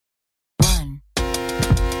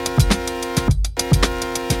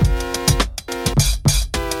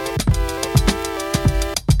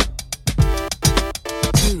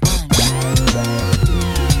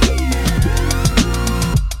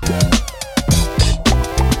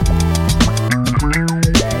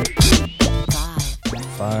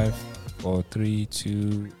3,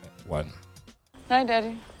 2, 1. Hi,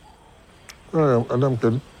 Daddy. Hi, I'm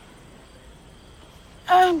good.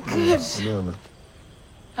 I'm good. Yeah.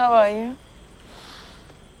 How are you?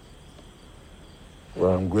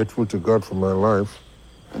 Well, I'm grateful to God for my life.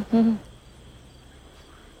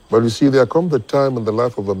 But you see, there comes a time in the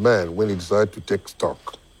life of a man when he decides to take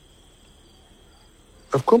stock.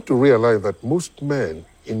 I've come to realize that most men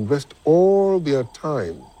invest all their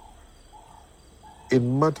time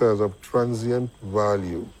in matters of transient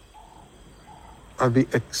value at the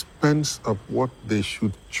expense of what they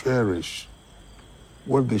should cherish,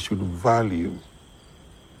 what they should value,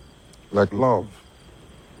 like love,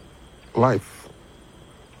 life,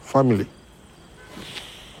 family.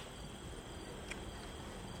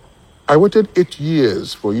 I waited 8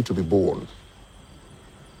 years for you to be born.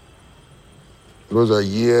 Those are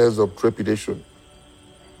years of trepidation.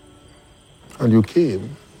 And you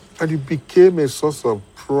came, and you became a source of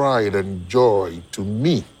pride and joy to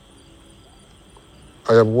me.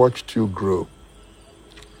 I have watched you grow,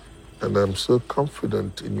 and I'm so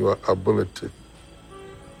confident in your ability.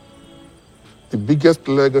 The biggest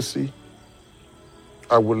legacy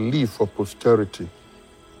I will leave for posterity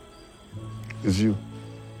is you,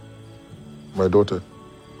 my daughter.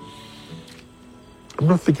 I'm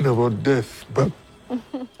not thinking about death, but...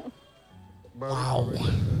 Wow.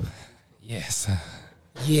 Yes.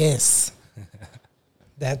 Yes.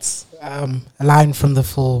 That's a line from the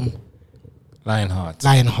film Lionheart.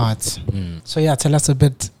 Lionheart. So yeah, tell us a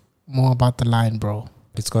bit more about the line, bro.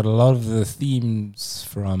 It's got a lot of the themes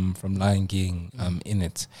from Lion King in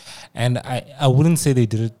it, and I wouldn't say they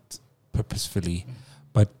did it purposefully,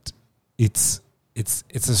 but it's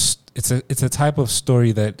a type of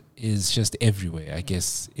story that is just everywhere, I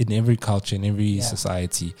guess, in every culture, in every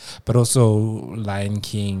society. But also Lion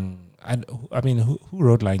King. I mean, who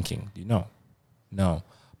wrote Lion King? Do you know? No,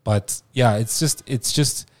 but yeah, it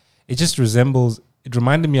just resembles. It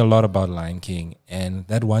reminded me a lot about Lion King, and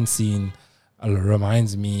that one scene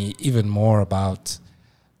reminds me even more about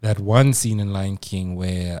that one scene in Lion King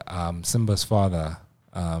where Simba's father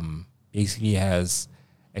basically has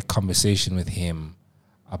a conversation with him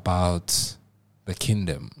about the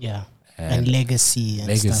kingdom, and legacy,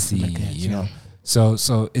 stuff like that, you know. So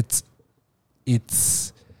it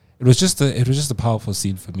was just a powerful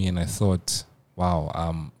scene for me, and I thought,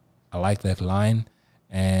 wow, I like that line,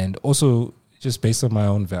 and also just based on my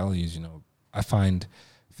own values, you know, I find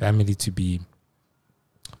family to be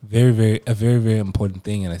very, very important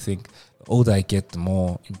thing, and I think the older I get, the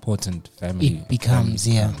more important family it becomes.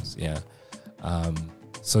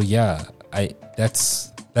 So yeah,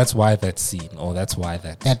 that's why that scene, or that's why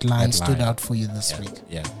that line stood out for you this week.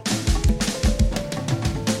 Yeah.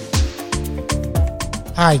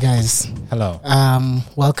 Hi guys. Hello.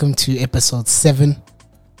 Welcome to episode 7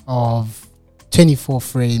 of 24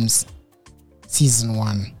 Frames, season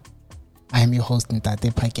 1. I am your host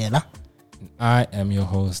Ntate Pakela. I am your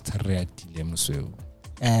host Reatile Musweu.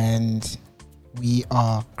 And we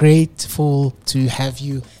are grateful to have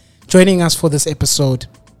you joining us for this episode.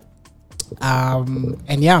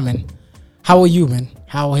 And yeah, man, how are you, man?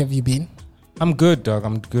 How have you been? I'm good, dog.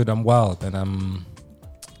 I'm good. I'm well, and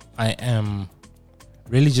I am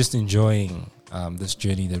really just enjoying this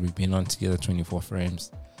journey that we've been on together, 24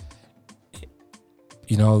 Frames.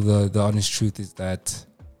 You know, the honest truth is that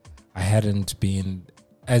I hadn't been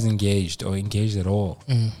as engaged or engaged at all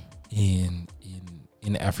in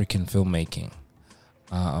African filmmaking.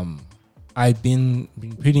 I've been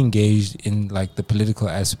pretty engaged in like the political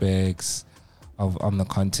aspects on the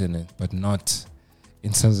continent, but not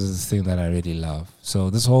in terms of the thing that I really love. So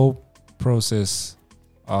this whole process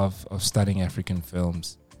of studying African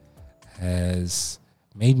films has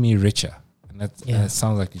made me richer. And that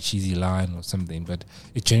sounds like a cheesy line or something, but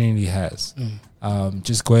it genuinely has.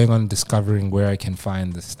 Just going on discovering where I can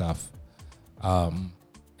find this stuff.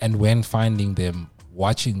 And when finding them,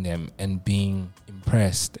 watching them and being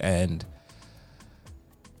impressed and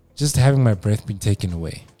just having my breath being taken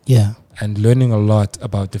away. Yeah. And learning a lot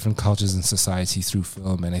about different cultures and society through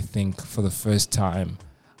film. And I think for the first time,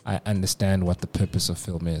 I understand what the purpose of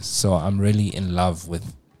film is. So I'm really in love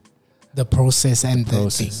with the process and the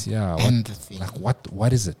process. thing. Yeah. And the thing. Like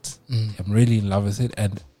what is it? I'm really in love with it,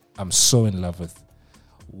 and I'm so in love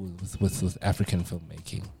with African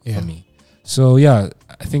filmmaking for me. So yeah,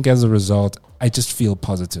 I think as a result, I just feel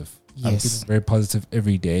positive. I'm feeling very positive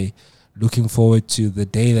every day. Looking forward to the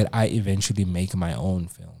day that I eventually make my own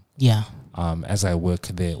film. Yeah. As I work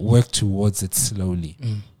towards it slowly.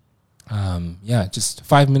 Just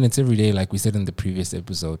 5 minutes every day, like we said in the previous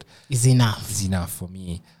episode, is enough. Is enough for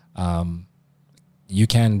me. you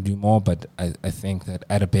can do more, but I think that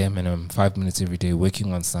at a bare minimum, 5 minutes every day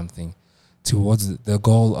working on something towards the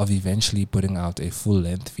goal of eventually putting out a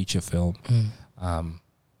full-length feature film. And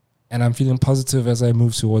I'm feeling positive as I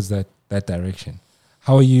move towards that direction.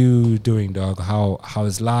 How are you doing, dog? How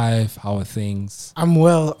is life? How are things? I'm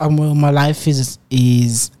well. My life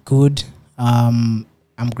is good. I'm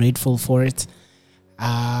grateful for it.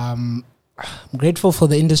 I'm grateful for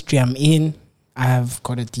the industry I'm in. I have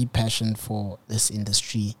got a deep passion for this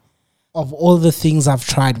industry. Of all the things I've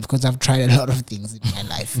tried, because I've tried a lot of things in my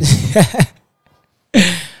life,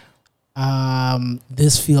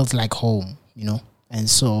 this feels like home, you know. And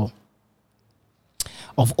so,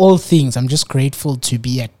 of all things, I'm just grateful to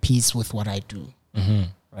be at peace with what I do.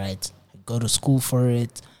 Right? I go to school for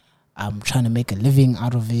it. I'm trying to make a living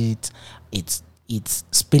out of it. It's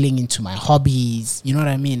spilling into my hobbies. You know what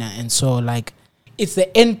I mean? And so, like, it's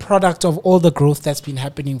the end product of all the growth that's been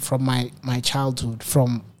happening from my childhood,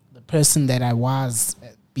 from the person that I was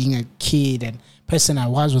being a kid and person I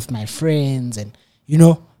was with my friends, and you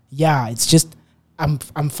know, yeah, it's just I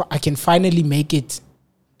can finally make it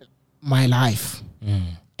my life,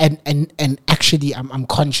 and actually I'm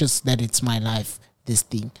conscious that it's my life, this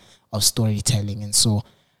thing of storytelling, and so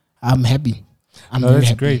I'm happy. That's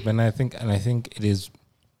happy. Great, and I think it is.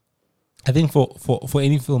 I think for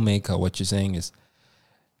any filmmaker, what you're saying is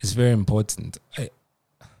very important. I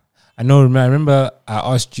remember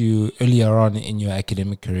I asked you earlier on in your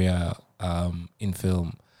academic career in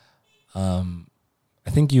film. I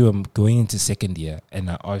think you were going into second year, and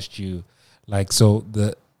I asked you, like, so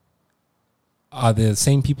are the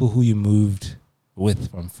same people who you moved with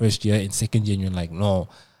from first year in second year? And you're like, no,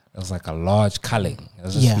 it was like a large culling. It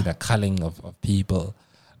was just a culling of people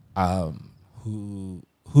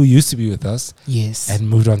who used to be with us, and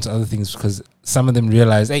moved on to other things because some of them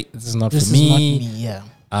realized, hey, this is not for me.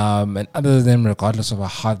 And other of them, regardless of how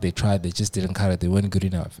hard they tried, they just didn't cut it. They weren't good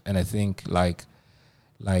enough. And I think like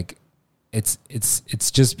it's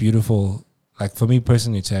just beautiful. Like for me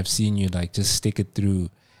personally, to have seen you like just stick it through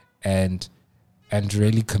and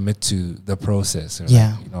really commit to the process.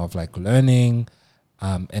 Right? You know, of like learning,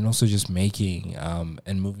 and also just making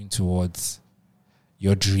and moving towards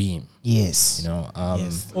your dream. Yes. You know,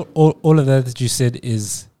 all of that you said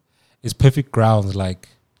is perfect grounds like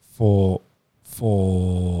for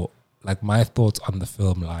like my thoughts on the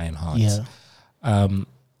film Lionhearts.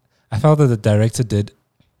 I felt that the director did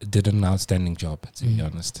an outstanding job, to be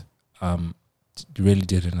honest. Really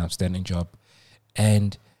did an outstanding job.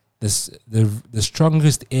 And the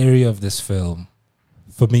strongest area of this film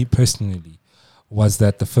for me personally was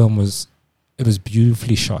that the film was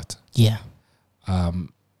beautifully shot.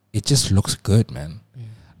 It just looks good, man.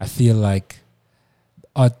 I feel like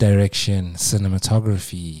art direction,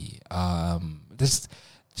 cinematography,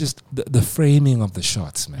 just the framing of the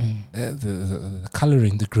shots, man. The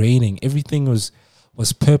coloring, the graining, everything was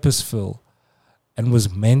purposeful and was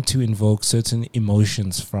meant to invoke certain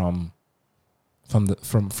emotions from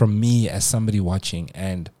me as somebody watching.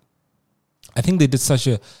 And I think they did such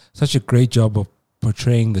a great job of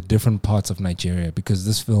portraying the different parts of Nigeria, because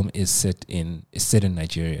this film is set in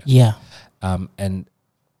Nigeria. And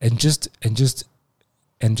just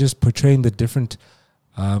portraying the different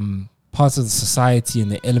parts of the society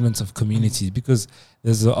and the elements of communities, because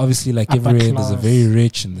there's obviously like everywhere there's a very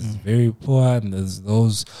rich and there's very poor, and there's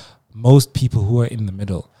those most people who are in the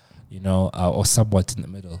middle, you know, or somewhat in the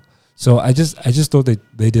middle. So I just thought that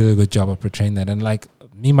they did a good job of portraying that. And like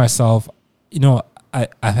me myself, you know, I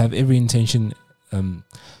have every intention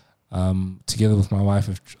together with my wife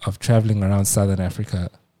of traveling around Southern Africa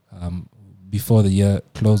before the year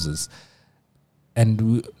closes.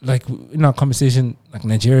 And like in our conversation, like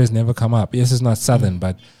Nigeria has never come up. Yes, it's not southern,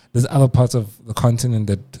 but there's other parts of the continent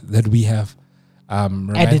that we have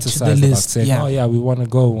romanticized about saying, oh yeah, we want to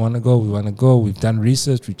go. We've done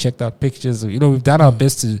research, we checked out pictures, you know, we've done our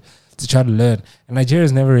best to try to learn. And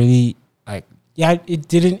Nigeria's never really like. Yeah, it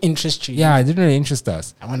didn't interest you. Yeah, it didn't really interest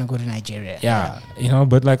us. I want to go to Nigeria. Yeah, you know,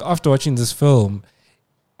 but like after watching this film,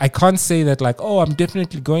 I can't say that like, oh, I'm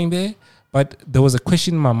definitely going there. But there was a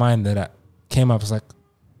question in my mind that came up. I was like,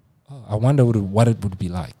 oh, I wonder what it would be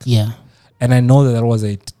like. Yeah. And I know that was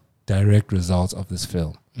a direct result of this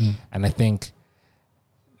film. And I think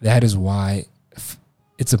that is why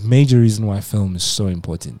it's a major reason why film is so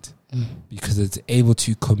important. Because it's able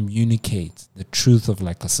to communicate the truth of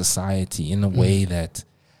like a society in a way that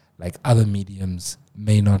like other mediums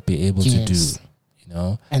may not be able to do, you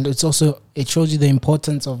know? And it shows you the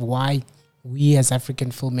importance of why we as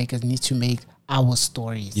African filmmakers need to make our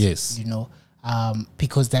stories. Yes. You know,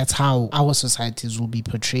 because that's how our societies will be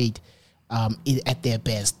portrayed at their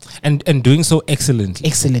best. And doing so excellently.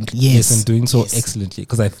 Excellently, yes. And doing so Yes. excellently.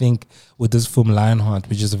 Because I think with this film Lionheart,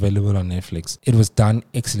 which is available on Netflix, it was done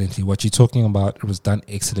excellently. What you're talking about, it was done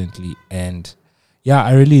excellently. And yeah,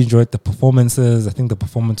 I really enjoyed the performances. I think the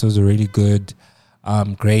performances were really good.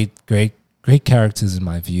 Great characters in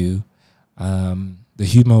my view. The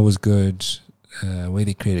humor was good. Where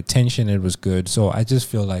they created tension, it was good. So I just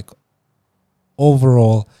feel like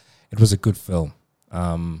overall, it was a good film.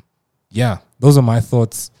 Yeah, those are my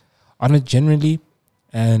thoughts on it generally.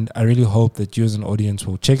 And I really hope that you as an audience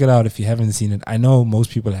will check it out if you haven't seen it. I know most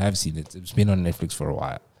people have seen it. It's been on Netflix for a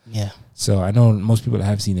while. Yeah. So I know most people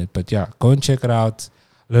have seen it. But yeah, go and check it out.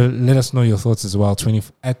 Let us know your thoughts as well.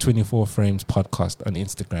 At 24 Frames Podcast on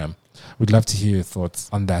Instagram. We'd love to hear your thoughts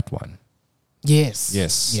on that one. Yes.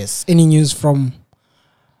 Any news from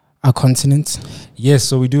our continent? Yes,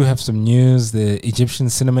 so we do have some news. The Egyptian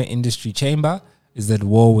Cinema Industry Chamber is at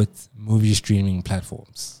war with movie streaming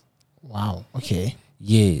platforms. Wow. Okay.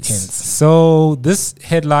 Yes. Tense. So this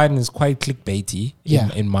headline is quite clickbaity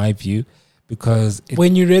in my view, because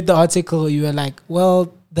when you read the article, you were like,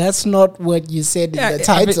 well, that's not what you said in the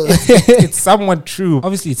title. It's somewhat true.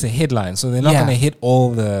 Obviously, it's a headline, so they're not going to hit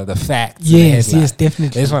all the facts. Yes, definitely.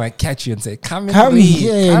 They just want to catch you and say, come and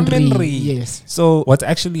read. Yes. So what's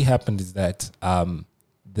actually happened is that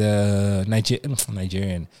the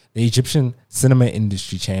Egyptian Cinema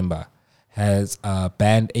Industry Chamber has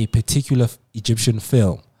banned a particular Egyptian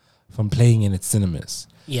film from playing in its cinemas.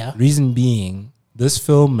 Yeah. Reason being, this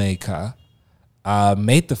filmmaker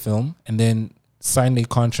made the film and then signed a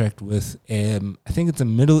contract with I think it's a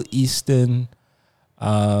Middle Eastern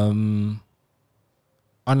online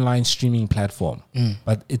streaming platform,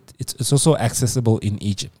 but it's also accessible in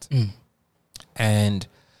Egypt. And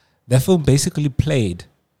that film basically played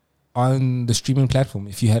on the streaming platform.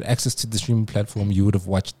 If you had access to the streaming platform, you would have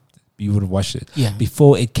watched it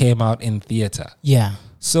before it came out in theater. Yeah.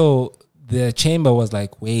 So the chamber was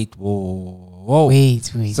like, wait.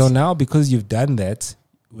 So now, because you've done that,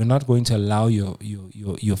 we're not going to allow your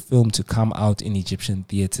film to come out in Egyptian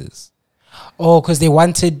theaters. Oh, because they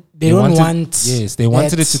wanted it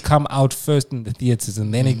to come out first in the theaters,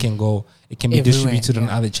 and then it can be distributed on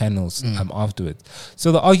other channels afterwards.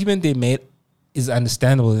 So the argument they made is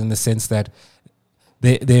understandable in the sense that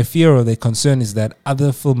their fear or their concern is that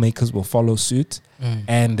other filmmakers will follow suit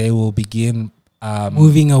and they will begin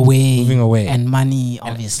moving away, and money,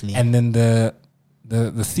 obviously, and then the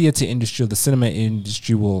theater industry or the cinema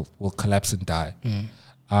industry will collapse and die.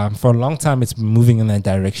 For a long time, it's been moving in that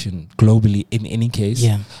direction globally in any case.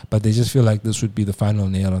 But they just feel like this would be the final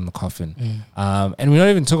nail on the coffin. And we're not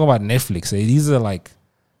even talking about Netflix. These are like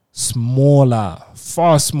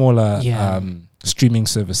far smaller streaming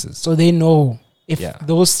services. So they know if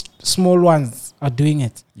those small ones are doing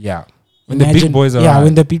it. Yeah. When the big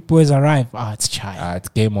boys arrive, it's chai. It's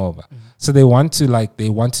game over. So they wanted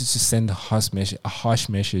to send a harsh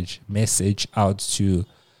message out to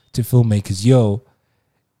filmmakers. Yo,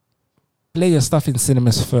 play your stuff in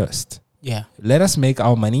cinemas first. Yeah. Let us make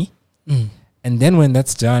our money. And then when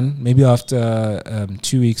that's done, maybe after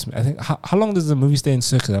 2 weeks, I think, how long does the movie stay in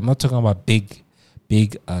circuit? I'm not talking about big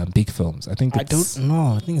films. I don't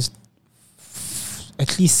know. I think it's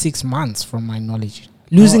at least 6 months from my knowledge.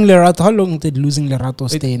 Losing Lerato. How long did Losing Lerato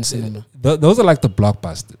stay in cinema? Those are like the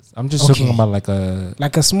blockbusters. I'm just talking about like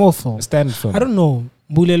a small film, a standard film. I don't know.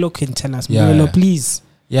 Bulelo can tell us. Bulelo, please.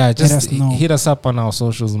 Yeah, just hit us up on our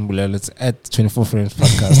socials, Bulelo. It's at 24 Frames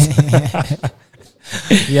Podcast.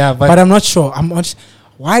 Yeah, but I'm not sure.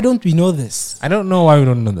 Why don't we know this? I don't know why we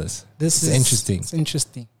don't know this. This is interesting. It's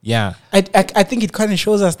interesting. Yeah, I think it kind of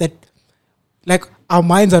shows us that, like, our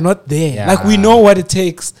minds are not there. Yeah. Like, we know what it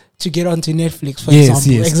takes to get onto Netflix, for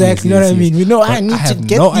example. Exactly. You know what I mean? We know I need to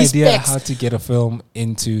get these idea specs. How to get a film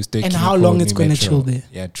into State and how long it's going to chill there.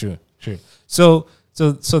 Yeah, true. So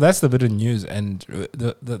that's the bit of news, and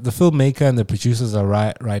the filmmaker and the producers are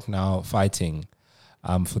right now fighting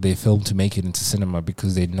for their film to make it into cinema,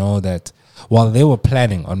 because they know that while they were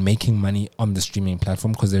planning on making money on the streaming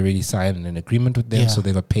platform, because they already signed an agreement with them, so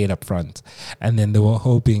they got paid up front, and then they were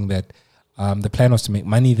hoping that the plan was to make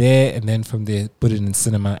money there, and then from there put it in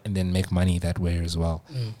cinema and then make money that way as well.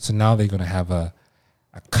 So now they're going to have a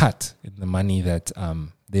cut in the money that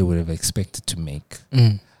they would have expected to make.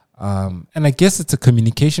 And I guess it's a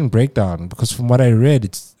communication breakdown, because from what I read,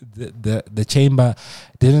 it's the chamber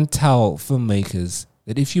didn't tell filmmakers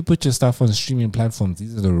that if you put your stuff on streaming platforms,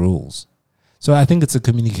 these are the rules. So I think it's a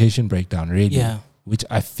communication breakdown, really, which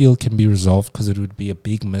I feel can be resolved, because it would be a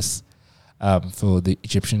big miss for the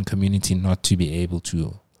Egyptian community not to be able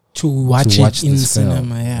to to watch it in this film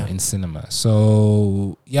cinema. Yeah. in cinema.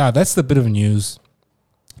 So yeah, that's the bit of news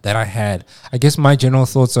that I had. I guess my general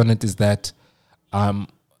thoughts on it is that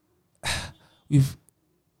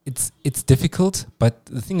it's difficult, but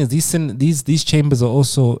the thing is, these chambers are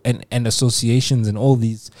also and associations and all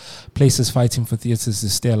these places fighting for theaters to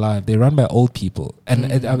stay alive. They're run by old people,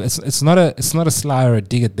 and it's not a sly or a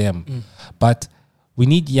dig at them, but we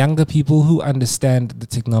need younger people who understand the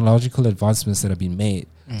technological advancements that have been made,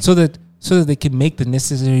 so that they can make the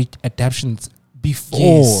necessary adaptations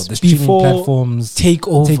before the streaming platforms take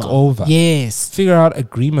over. Yes. Figure out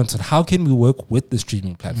agreements on how can we work with the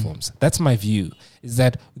streaming platforms. That's my view, is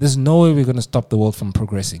that there's no way we're going to stop the world from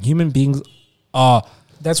progressing. Human beings are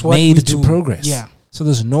made to progress. Yeah. So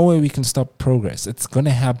there's no way we can stop progress. It's going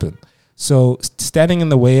to happen. So standing in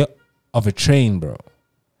the way of a train, bro,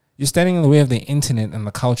 you're standing in the way of the internet and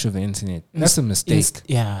the culture of the internet. That's a mistake.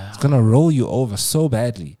 It's going to roll you over so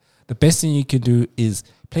badly. The best thing you can do is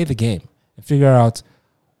play the game and figure out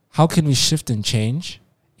how can we shift and change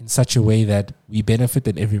in such a way that we benefit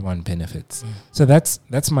and everyone benefits. So that's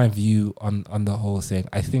my view on the whole thing.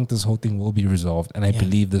 I think this whole thing will be resolved, and I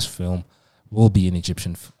believe this film will be in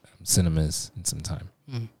Egyptian cinemas in some time.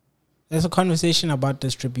 There's a conversation about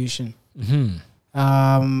distribution. Mm-hmm.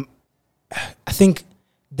 I think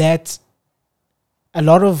that a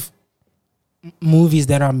lot of movies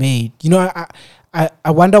that are made, you know,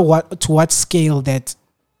 I wonder to what scale that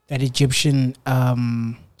Egyptian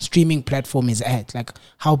streaming platform is at. Like,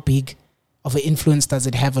 how big of an influence does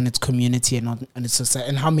it have on its community and on its society,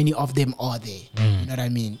 and how many of them are there? You know what I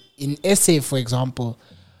mean? In SA, for example,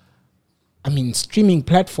 I mean, streaming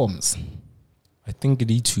platforms, I think it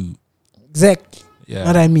need to. Exactly. Yeah. You know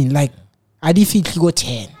what I mean? Like, I defeat go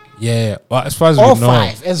 10. Yeah. Well, as far as Or we know,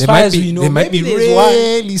 5. As far as we know, they might be maybe there's one.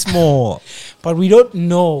 really small. But we don't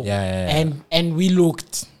know. Yeah. And we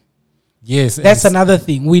looked. Yes. That's another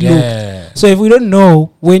thing. We Yeah. looked. So if we don't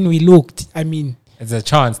know when we looked, I mean, It's a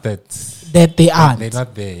chance that they aren't. they're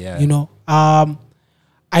not there. Yeah. You know,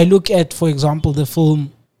 I look at, for example, the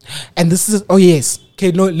film, and this is, oh yes,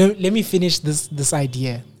 okay, no, let me finish this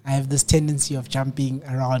idea. I have this tendency of jumping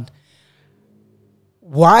around.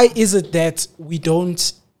 Why is it that we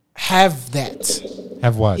don't have that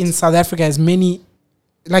Have what? in South Africa, as many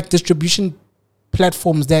like distribution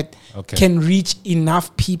platforms that can reach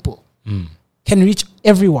enough people, can reach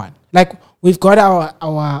everyone? Like, we've got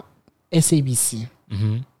our SABC,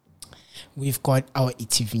 we've got our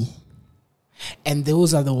ETV, and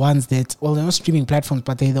those are the ones that, well, they're not streaming platforms,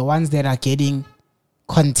 but they're the ones that are getting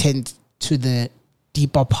content to the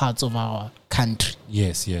deeper parts of our country.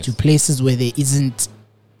 Yes. To places where there isn't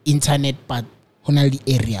internet, but only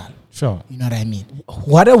aerial. Sure. You know what I mean?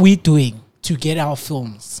 What are we doing to get our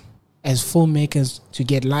films as filmmakers, to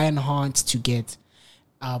get Lionheart, to get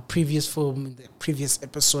our previous film, the previous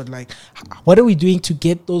episode? Like, what are we doing to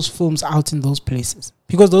get those films out in those places?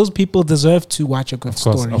 Because those people deserve to watch a good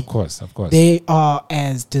story. Of course. They are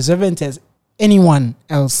as deserving as anyone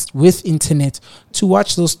else with internet to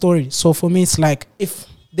watch those stories. So for me, it's like, if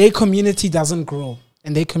their community doesn't grow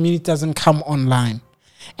and their community doesn't come online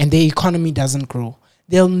and their economy doesn't grow,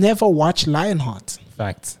 they'll never watch Lionheart.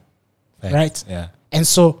 Facts. Right? Yeah. And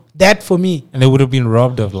so that, for me, And they would have been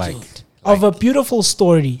robbed of of a beautiful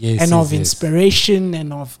story, Yes, and yes, of yes. inspiration,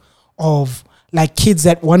 and of like kids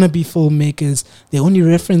that want to be filmmakers. They only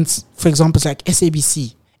reference, for example, it's like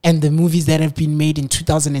SABC and the movies that have been made in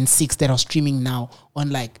 2006 that are streaming now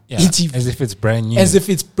on like ETV. As if it's brand new. As if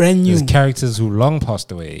it's brand new. There's characters who long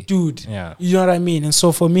passed away. Dude. Yeah. You know what I mean? And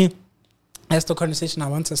so for me, that's the conversation I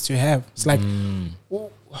want us to have. It's like,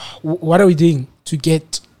 what are we doing to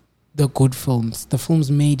get the good films, the films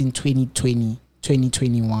made in 2020,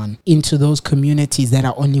 2021, into those communities that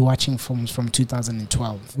are only watching films from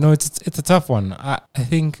 2012? No, it's a tough one. I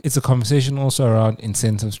think it's a conversation also around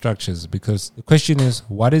incentive structures, because the question is,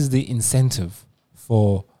 what is the incentive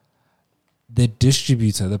for the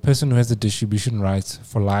distributor, the person who has the distribution rights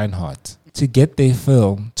for Lionheart, to get their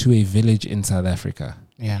film to a village in South Africa?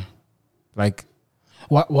 Yeah. Like,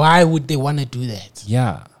 why would they want to do that?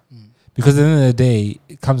 yeah. Because at the end of the day,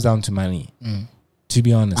 it comes down to money, to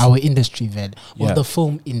be honest. Our industry, Ved, or Yeah. the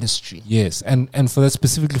film industry. Yes, and for that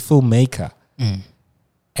specifically filmmaker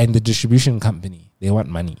and the distribution company, they want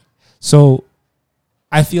money. So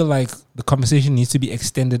I feel like the conversation needs to be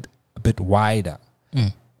extended a bit wider,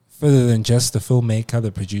 further than just the filmmaker,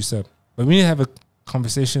 the producer. But we need to have a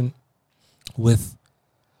conversation with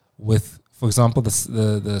for example,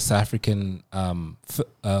 the South African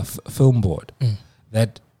film board,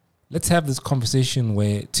 that let's have this conversation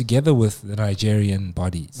where, together with the Nigerian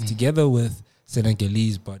bodies, together with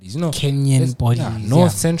Senegalese bodies, Kenyan bodies,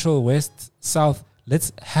 North, Central, West, South.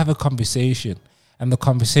 Let's have a conversation, and the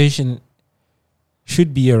conversation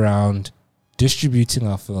should be around distributing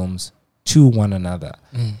our films to one another.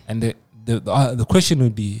 And the question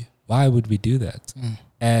would be, why would we do that?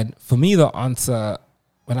 And for me, the answer,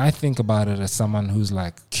 when I think about it as someone who's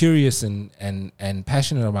like curious and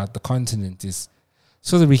passionate about the continent, is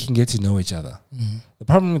so that we can get to know each other. The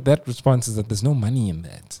problem with that response is that there's no money in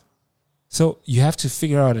that. So you have to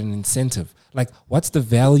figure out an incentive. Like, what's the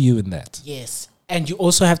value in that? Yes. And you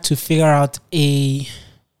also have to figure out a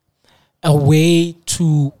way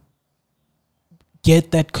to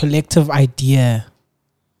get that collective idea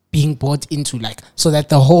being bought into, like, so that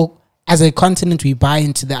the whole, as a continent, we buy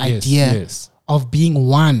into the idea of being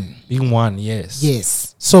one. Being one, yes.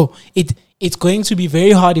 Yes. So it's going to be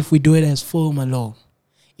very hard if we do it as film alone.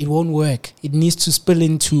 It won't work. It needs to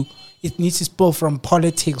spill from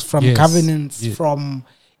politics, from governance, from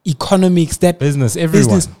economics, that business,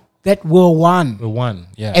 everyone. That we're one. We're one,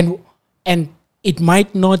 yeah. And it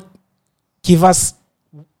might not give us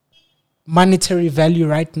monetary value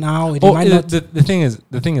right now. It might not. The thing is,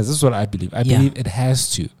 this is what I believe. I believe it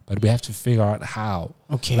has to, but we have to figure out how.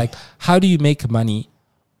 Okay. Like, how do you make money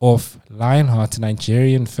off Lionheart,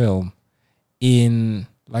 Nigerian film, in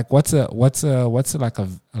like what's like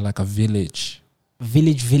a village?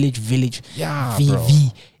 Village. Yeah, bro.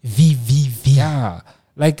 Yeah.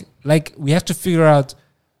 Like we have to figure out.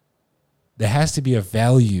 There has to be a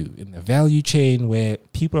value in the value chain where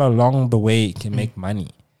people along the way can make money,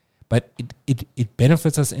 but it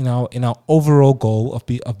benefits us in our overall goal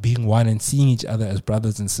of being one and seeing each other as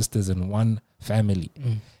brothers and sisters in one family.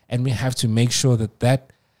 And we have to make sure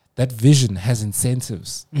that vision has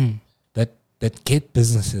incentives that get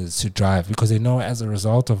businesses to drive, because they know as a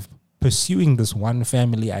result of pursuing this one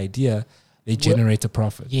family idea, they generate a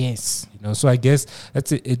profit. Yes, So I guess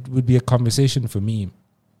that's it. It would be a conversation for me.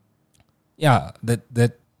 Yeah, that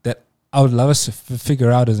I would love us to figure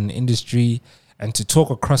out as an industry and to talk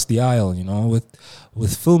across the aisle, with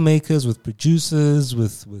filmmakers, with producers,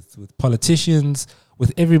 with politicians,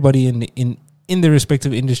 with everybody in the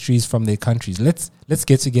respective industries from their countries. Let's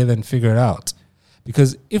get together and figure it out,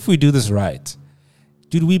 because if we do this right,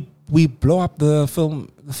 dude, we blow up the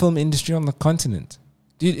film industry on the continent.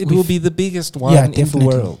 Dude, it will be the biggest one in the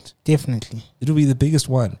world. Definitely, it will be the biggest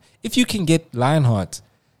one if you can get Lionheart,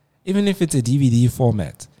 even if it's a DVD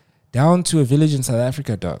format, down to a village in South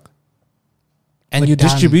Africa, dog. And you're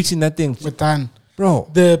distributing that thing. We're done.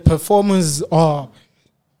 Bro. The performers are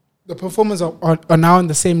now on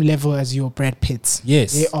the same level as your Brad Pitts.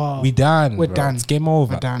 Yes. They are. We're done. We're bro. done. It's game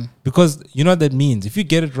over. We're done. Because you know what that means? If you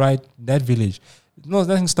get it right, that village, there's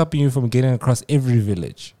nothing stopping you from getting across every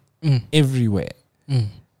village. Everywhere.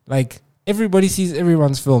 Like, everybody sees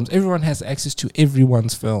everyone's films. Everyone has access to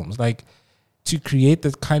everyone's films. Like, to create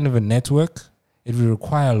that kind of a network, it will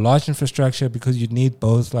require large infrastructure, because you need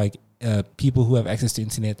both like people who have access to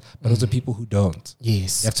internet, but also people who don't.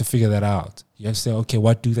 Yes. You have to figure that out. You have to say, okay,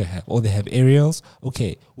 what do they have? Oh, they have aerials.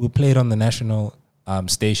 Okay, we'll play it on the national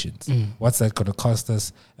stations. What's that going to cost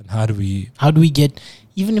us? And how do we get,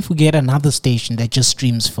 even if we get another station that just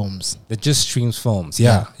streams films?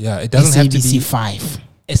 Yeah. It doesn't have to be SABC 5.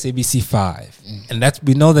 SABC 5. And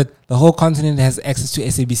we know that the whole continent has access to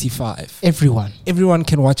SABC 5. Everyone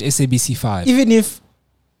can watch SABC 5. Even if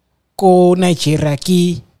go Nigeria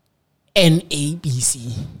ki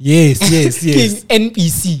NABC. Yes.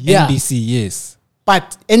 NBC. Yeah. NBC, yes.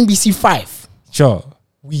 But NBC 5. Sure.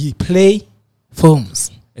 We play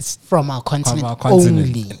films. It's from our continent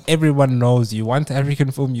only. And everyone knows you want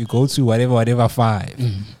African film, you go to whatever 5.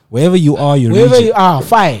 Wherever you are, you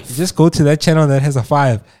 5. You just go to that channel that has a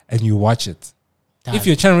 5 and you watch it. If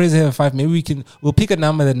your channel doesn't have a 5, maybe we'll pick a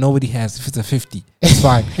number that nobody has. If it's a 50, it's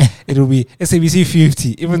fine. It'll be SABC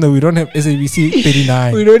 50, even though we don't have SABC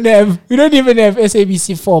 39. we don't even have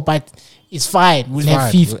SABC 4, but it's fine. We'll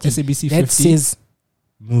have 50. SABC 50 that says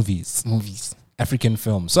movies. African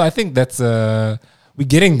films. So I think that's we're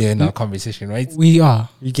getting there in our conversation, right? We're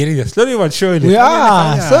getting there slowly but surely. We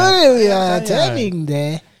are turning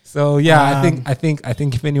there. So yeah, I think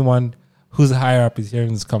if anyone who's higher up is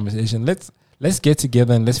hearing this conversation, let's get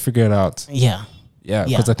together and let's figure it out. Yeah,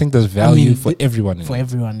 because I think there's value for everyone in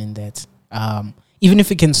everyone in that. Even if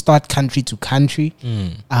we can start country to country,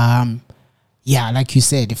 like you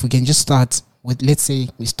said, if we can just start with, let's say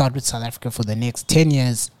we start with South Africa for the next 10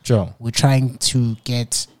 years. Sure. We're trying to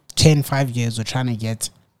get 5 years, we're trying to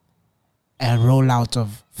get a rollout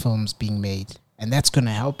of films being made. And that's going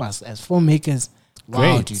to help us as filmmakers.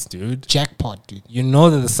 Wow, dude. Jackpot, dude. You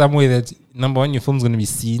know that there's some way that, number one, your film's going to be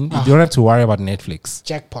seen. You don't have to worry about Netflix.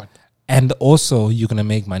 Jackpot. and also you're gonna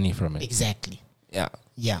make money from it. Exactly. Yeah,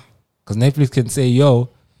 Yeah. because Netflix can say, "Yo,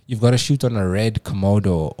 you've got to shoot on a red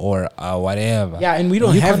Komodo or whatever." Yeah, and we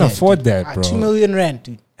don't you have can't that, afford dude. that, bro. 2 million rand,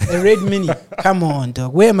 dude. A red mini. Come on,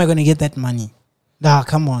 dog. Where am I gonna get that money? Nah,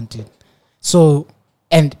 come on, dude. So,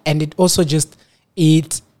 and it also just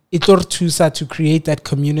it tortusa to create that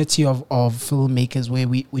community of filmmakers where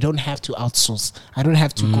we don't have to outsource. I don't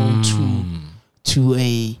have to go to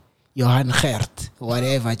a Johan Gert,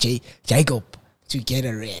 whatever, Jacob, to get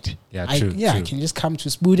a red. Yeah, I true. can just come to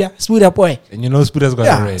Spuda boy. And you know, Spuda's got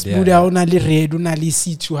a red. Spuda only red, only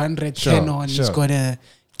C200 Sure, Canon. sure. It's got a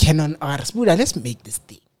Canon R. Spuda, let's make this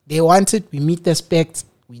thing. They want it. We meet the specs.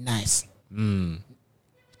 We nice.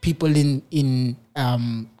 People in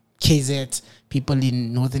KZ, people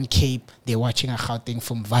in Northern Cape, they're watching a Gauteng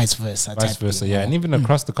from vice versa. Vice versa, yeah. And even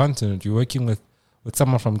across the continent, you're working with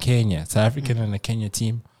someone from Kenya, South African and a Kenya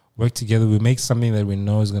team. Work together, we make something that we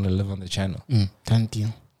know is going to live on the channel. Thank you.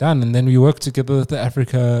 Done. And then we work together with the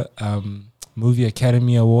Africa Movie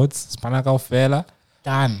Academy Awards. Spanakal Fela.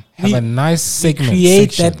 Done. Have a nice segment.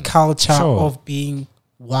 Create section. that culture Sure. of being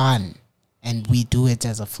one, and we do it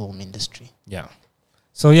as a film industry. Yeah.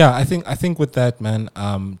 So yeah, I think with that, man,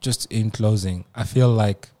 just in closing, I feel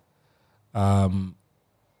like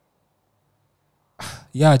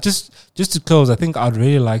just to close, I think I'd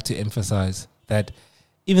really like to emphasize that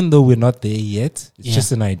even though we're not there yet, it's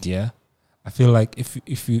just an idea. I feel like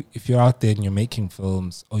if you're out there and you're making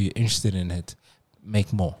films or you're interested in it,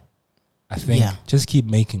 make more. I think just keep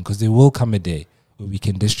making, because there will come a day where we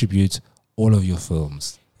can distribute all of your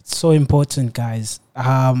films. It's so important, guys,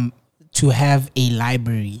 to have a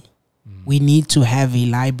library. We need to have a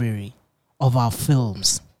library of our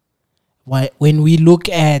films. When we look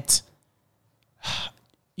at,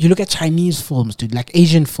 you look at Chinese films, dude, like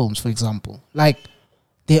Asian films, for example, like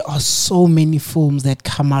there are so many films that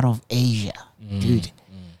come out of Asia, dude.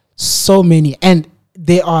 So many. And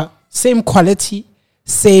they are same quality,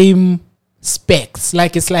 same specs.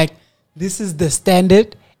 Like, it's like, this is the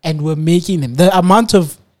standard and we're making them. The amount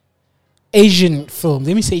of Asian films,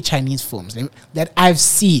 let me say Chinese films, that I've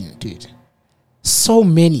seen, dude. So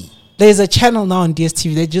many. There's a channel now on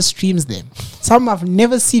DSTV that just streams them. Some I've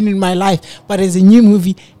never seen in my life, but there's a new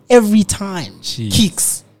movie every time. Jeez.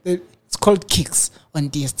 Kicks. It's called Kicks on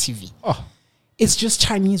DSTV. Oh, It's just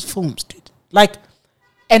Chinese films, dude. Like,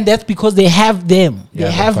 and that's because they have them. Yeah,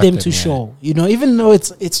 They have got them them, to yeah. show. You know, even though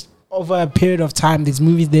it's over a period of time, there's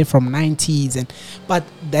movies there from 90s, but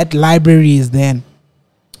that library is there.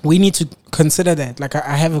 We need to consider that. Like,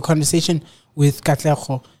 I have a conversation with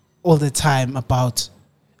Katlego all the time about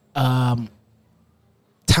time.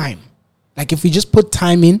 Like, if we just put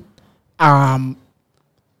time in,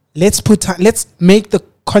 let's make the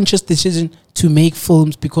conscious decision to make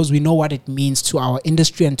films, because we know what it means to our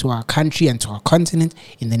industry and to our country and to our continent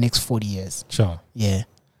in the next 40 years. sure. Yeah.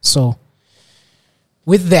 So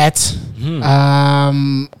with that,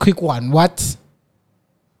 quick one. What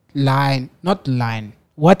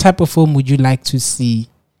type of film would you like to see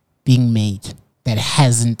being made that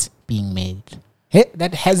hasn't been made?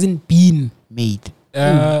 That hasn't been made.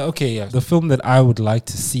 Okay, yeah. The film that I would like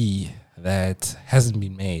to see that hasn't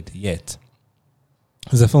been made yet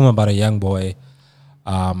is a film about a young boy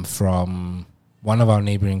from one of our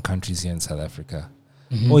neighboring countries here in South Africa,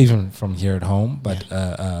 or even from here at home, but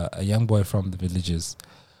a young boy from the villages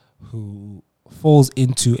who falls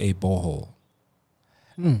into a borehole.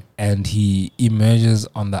 And he emerges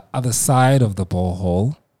on the other side of the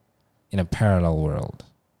borehole in a parallel world.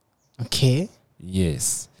 Okay.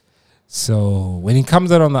 Yes. So when he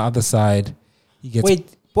comes out on the other side, he gets...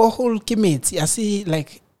 Wait, borehole kimits. I see,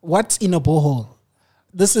 like, what's in a borehole?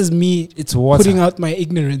 This is me. It's water. Putting out my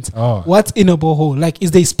ignorance. Oh. What's in a borehole? Like,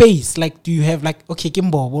 is there space? Like, do you have, like, okay,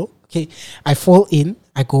 borehole. Okay, I fall in.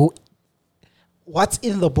 I go. What's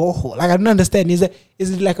in the borehole? Like, I don't understand. Is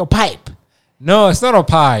it like a pipe? No, it's not a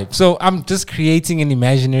pipe. So I'm just creating an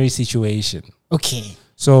imaginary situation. Okay.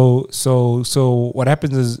 So what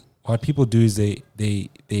happens is, what people do is they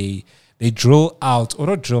drill out, or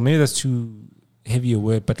not drill, maybe that's too heavy a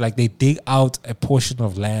word, but like they dig out a portion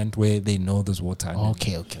of land where they know there's water.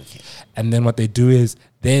 Okay. And then what they do is,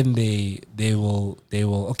 then they will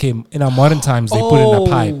okay, in our modern times they put in a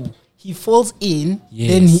pipe. He falls in.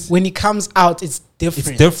 Yes. Then when he comes out, it's different.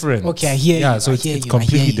 It's different. Okay, I hear you. Yeah, so I it's hear you.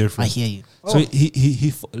 completely different. I hear you. So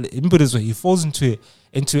he let me put it this way, he falls into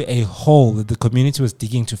a hole that the community was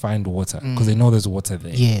digging to find water, because they know there's water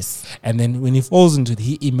there. Yes. And then when he falls into it,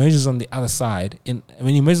 he emerges on the other side. And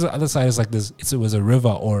when he emerges on the other side, it's like this. It was a river,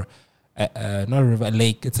 or not a river, a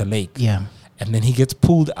lake. It's a lake. Yeah. And then he gets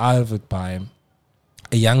pulled out of it by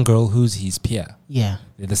a young girl who's his peer. Yeah.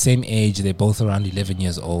 They're the same age. They're both around 11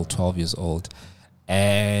 years old, 12 years old.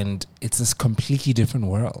 And it's this completely different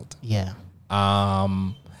world. Yeah.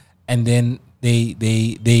 And then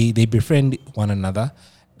they befriend one another.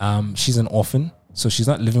 She's an orphan, so she's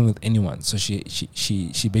not living with anyone. So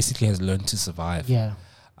she basically has learned to survive. Yeah.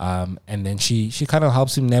 And then she kind of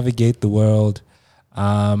helps him navigate the world.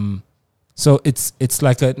 So it's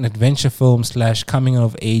like an adventure film / coming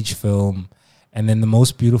of age film. And then the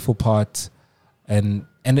most beautiful part, and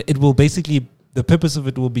it will basically, the purpose of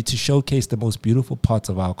it will be to showcase the most beautiful parts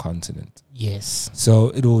of our continent. Yes.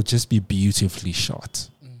 So it will just be beautifully shot.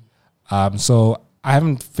 So I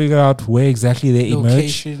haven't figured out where exactly they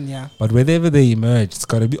Location, emerge. yeah. But wherever they emerge, it's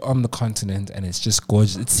got to be on the continent, and it's just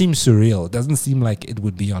gorgeous. It seems surreal. It doesn't seem like it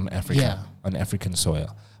would be on Africa, on African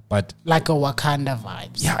soil. But like a Wakanda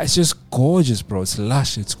vibes. yeah, it's just gorgeous, bro. It's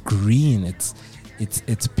lush. It's green. It's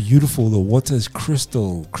beautiful. The water is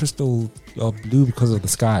crystal blue because of the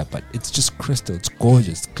sky, but it's just crystal. It's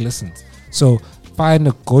gorgeous. It glistens. So find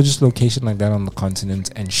a gorgeous location like that on the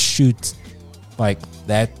continent and shoot like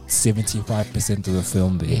that 75% of the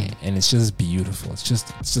film there, and it's just beautiful. It's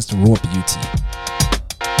just raw beauty.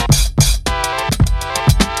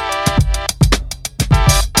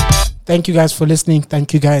 Thank you guys for listening.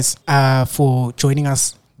 Thank you guys for joining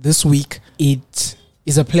us this week. It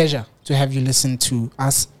is a pleasure to have you listen to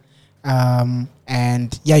us.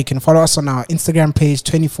 And yeah, you can follow us on our Instagram page,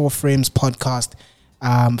 24 Frames Podcast.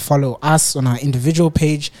 Follow us on our individual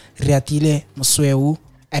page, Riatile Msweu,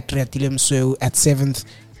 at Riatile Msweu at 7th.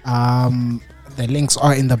 The links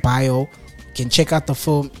are in the bio. You can check out the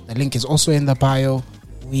film. The link is also in the bio.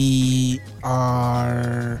 We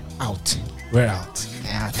are out. We're out.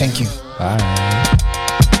 Yeah, thank you. Bye.